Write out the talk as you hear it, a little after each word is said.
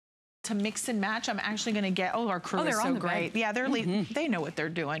to mix and match. I'm actually gonna get, oh, our crew is so great. Yeah, they're they know what they're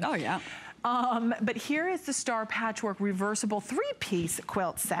doing. Oh, yeah. But here is the Star Patchwork Reversible 3-piece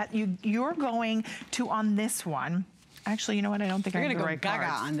quilt set. You're going to, on this one, actually, you know what? I don't think I have the right cards. You're gonna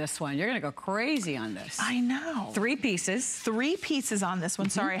go gaga on this one. You're gonna go crazy on this. I know. 3 pieces. 3 pieces on this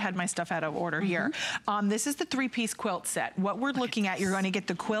one. Sorry, I had my stuff out of order here. This is the 3-piece quilt set. What we're looking at, you're gonna get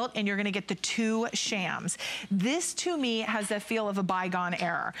the quilt and you're gonna get the 2 shams. This, to me, has that feel of a bygone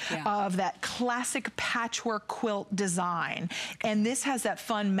era, of that classic patchwork quilt design. And this has that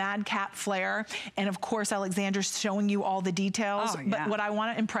fun madcap flair. And of course, Alexandra's showing you all the details. But what I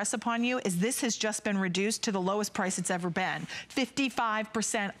wanna impress upon you is this has just been reduced to the lowest price it's ever been.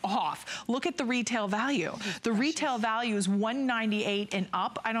 55% off. Look at the retail value. The retail value is $198 and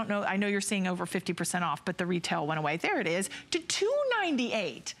up. I don't know, I know you're seeing over 50% off, but the retail went away. There it is, to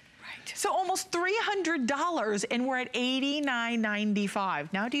 $298. So almost $300, and we're at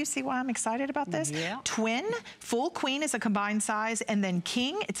 $89.95. Now, do you see why I'm excited about this? Yeah. Twin, full queen is a combined size, and then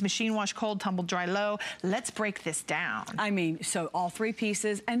king, it's machine wash cold, tumble dry low. Let's break this down. I mean, so all 3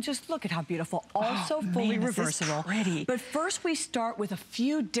 pieces, and just look at how beautiful. Also fully reversible. Pretty. But first we start with a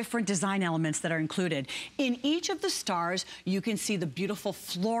few different design elements that are included. In each of the stars, you can see the beautiful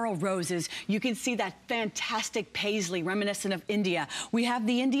floral roses. You can see that fantastic paisley reminiscent of India. We have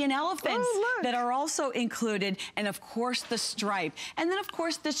the Indian elephants that are also included, and of course the stripe. And then of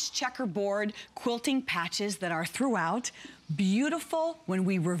course this checkerboard quilting patches that are throughout. Beautiful. When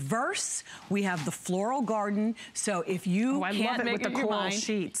we reverse, we have the floral garden. So if you can't make up your mind,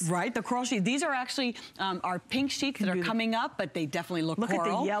 sheets. Right, the coral sheets. These are actually our pink sheets that are coming up, but they definitely look coral. Look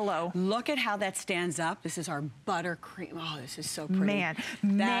at the yellow. Look at how that stands up. This is our buttercream. Oh, this is so pretty. Man,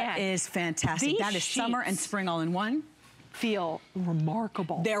 that is fantastic. That is summer and spring all in one. Feel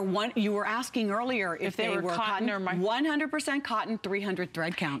remarkable. They're you were asking earlier if they were cotton or 100% cotton, 300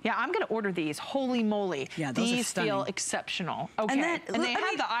 thread count. Yeah, I'm gonna order these. Holy moly. Yeah, these feel exceptional. Okay. And they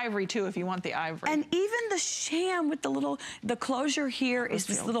have the ivory too if you want the ivory. And even the sham with the closure here is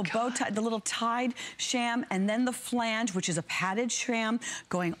this little bow tie, the little tied sham, and then the flange, which is a padded sham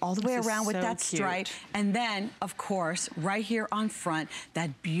going all the way around with that stripe. And then, of course, right here on front,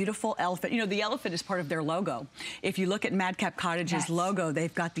 that beautiful elephant. You know, the elephant is part of their logo. If you look at Madcap Cottage's logo,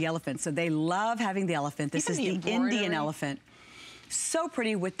 they've got the elephant. So they love having the elephant. This is the Indian elephant. So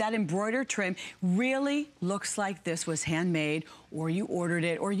pretty with that embroidered trim. Really looks like this was handmade, or you ordered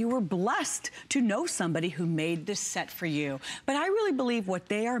it, or you were blessed to know somebody who made this set for you. But I really believe what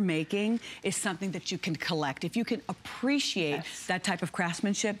they are making is something that you can collect. If you can appreciate that type of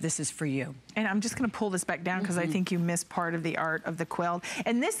craftsmanship, this is for you. And I'm just gonna pull this back down because I think you missed part of the art of the quilt.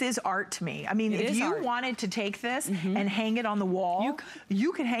 And this is art to me. I mean, if you wanted to take this and hang it on the wall,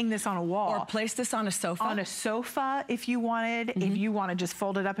 you could hang this on a wall. Or place this on a sofa. On a sofa if you wanted. If you wanna just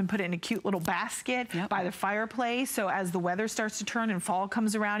fold it up and put it in a cute little basket by the fireplace. So as the weather starts to turn and fall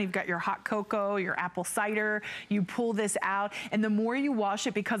comes around, you've got your hot cocoa, your apple cider, you pull this out. And the more you wash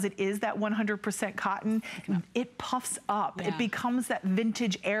it, because it is that 100% cotton, it puffs up. It becomes that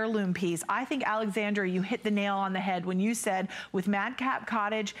vintage heirloom piece. I think, Alexandra, you hit the nail on the head when you said with Madcap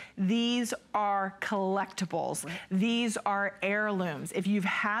Cottage, these are collectibles. These are heirlooms. If you've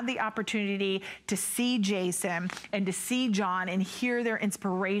had the opportunity to see Jason and to see John and hear their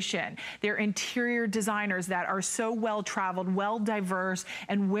inspiration, their interior designers that are so well-traveled, well-diverse,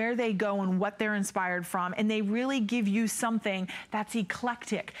 and where they go and what they're inspired from, and they really give you something that's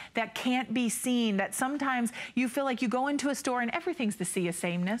eclectic, that can't be seen, that sometimes you feel like you go into a store and everything's the sea of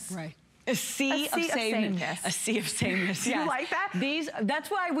sameness. Right. A sea of sameness. A sea of sameness. You like that? That's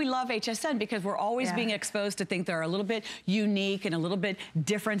why we love HSN, because we're always being exposed to things that are a little bit unique and a little bit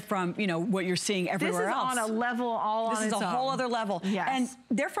different from, you know, what you're seeing everywhere else. This is on a level all on its own. This is a whole other level. Yes. And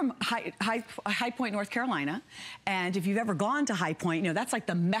they're from High Point, North Carolina. And if you've ever gone to High Point, you know, that's like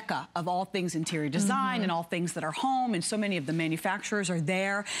the mecca of all things interior design and all things that are home. And so many of the manufacturers are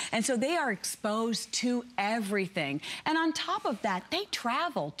there. And so they are exposed to everything. And on top of that, they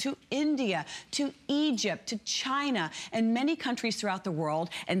travel to India, to Egypt, to China, and many countries throughout the world,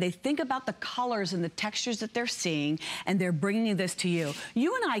 and they think about the colors and the textures that they're seeing, and they're bringing this to you.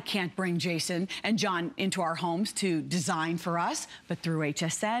 You and I can't bring Jason and John into our homes to design for us, but through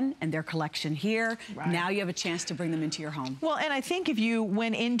HSN and their collection here, now you have a chance to bring them into your home. Well, and I think if you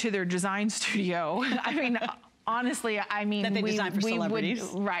went into their design studio, I mean, honestly, I mean, that they design for celebrities.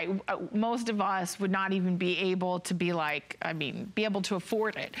 Right. Most of us would not even be able to be like, be able to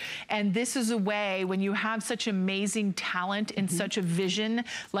afford it. And this is a way when you have such amazing talent and such a vision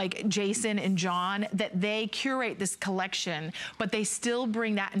like Jason and John, that they curate this collection, but they still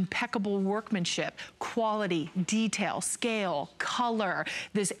bring that impeccable workmanship, quality, detail, scale, color,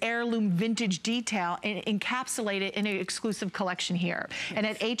 this heirloom vintage detail, and encapsulate it in an exclusive collection here. Yes. And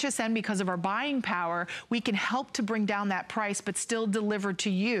at HSN, because of our buying power, we can help to bring down that price, but still deliver to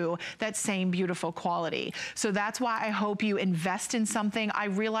you that same beautiful quality. So that's why I hope you invest in something. I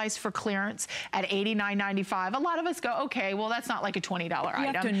realize for clearance at $89.95, a lot of us go, okay, well, that's not like a $20 item. You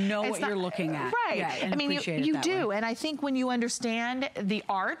have to know what you're looking at. Right. Yeah, and I mean, you do. And I think when you understand the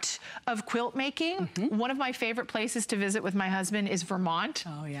art of quilt making, one of my favorite places to visit with my husband is Vermont.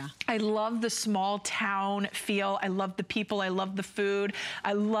 Oh, yeah. I love the small town feel. I love the people. I love the food.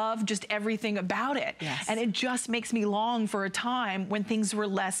 I love just everything about it. Yes. And it just makes me long for a time when things were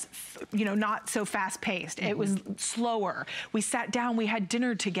less, not so fast paced. It was slower. We sat down, we had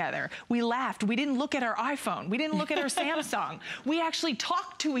dinner together. We laughed. We didn't look at our iPhone. We didn't look at our Samsung. We actually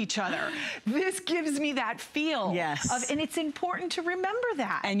talked to each other. This gives me that feel. Yes. And it's important to remember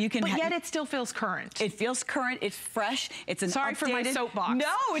that. And you can, but yet it still feels current. It feels current. It's fresh. It's an Sorry for my soapbox.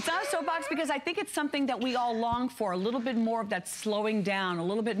 No, it's not a soapbox, because I think it's something that we all long for, a little bit more of that slowing down, a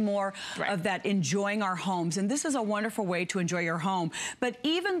little bit more of that enjoying our homes. And this is a wonderful way to enjoy your home. But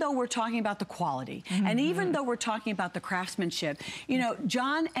even though we're talking about the quality, and even though we're talking about the craftsmanship,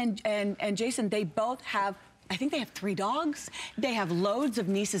 John and Jason, they both have, I think they have 3 dogs. They have loads of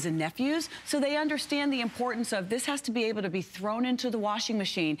nieces and nephews, so they understand the importance of this has to be able to be thrown into the washing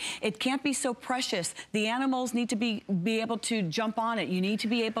machine. It can't be so precious. The animals need to be able to jump on it. You need to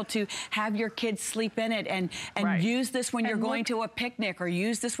be able to have your kids sleep in it and use this when you're going to a picnic, or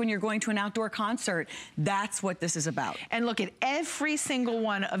use this when you're going to an outdoor concert. That's what this is about. And look at every single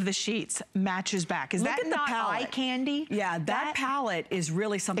one of the sheets matches back. Is that not eye candy? Yeah, that palette is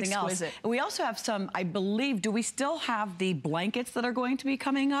really something exquisite. else. We also have some, I believe, do we still have the blankets that are going to be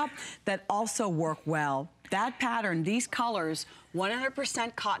coming up that also work well? That pattern, these colors,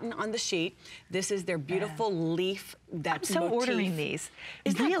 100% cotton on the sheet. This is their beautiful leaf. That's I'm so motif. ordering these.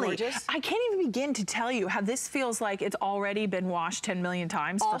 Isn't that really gorgeous? I can't even begin to tell you how this feels like it's already been washed 10 million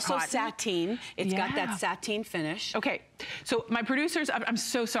times. Also for cotton. sateen. It's got that sateen finish. Okay, so my producers, I'm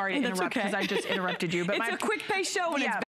so sorry to interrupt because I just interrupted you. But it's a quick pay show and it's